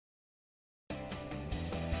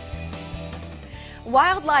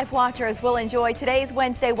Wildlife watchers will enjoy today's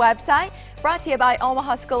Wednesday website, brought to you by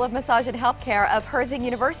Omaha School of Massage and Healthcare of Herzing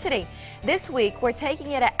University. This week, we're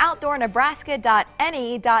taking you to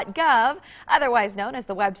outdoornebraska.ne.gov, otherwise known as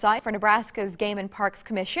the website for Nebraska's Game and Parks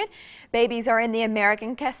Commission. Babies are in the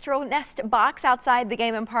American kestrel nest box outside the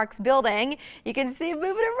Game and Parks building. You can see them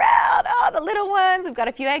moving around. Oh, the little ones. We've got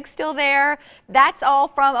a few eggs still there. That's all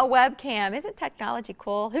from a webcam. Isn't technology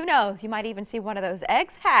cool? Who knows? You might even see one of those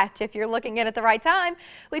eggs hatch if you're looking at it at the right time.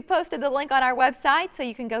 We've posted the link on our website so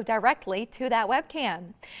you can go directly to that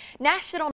webcam. National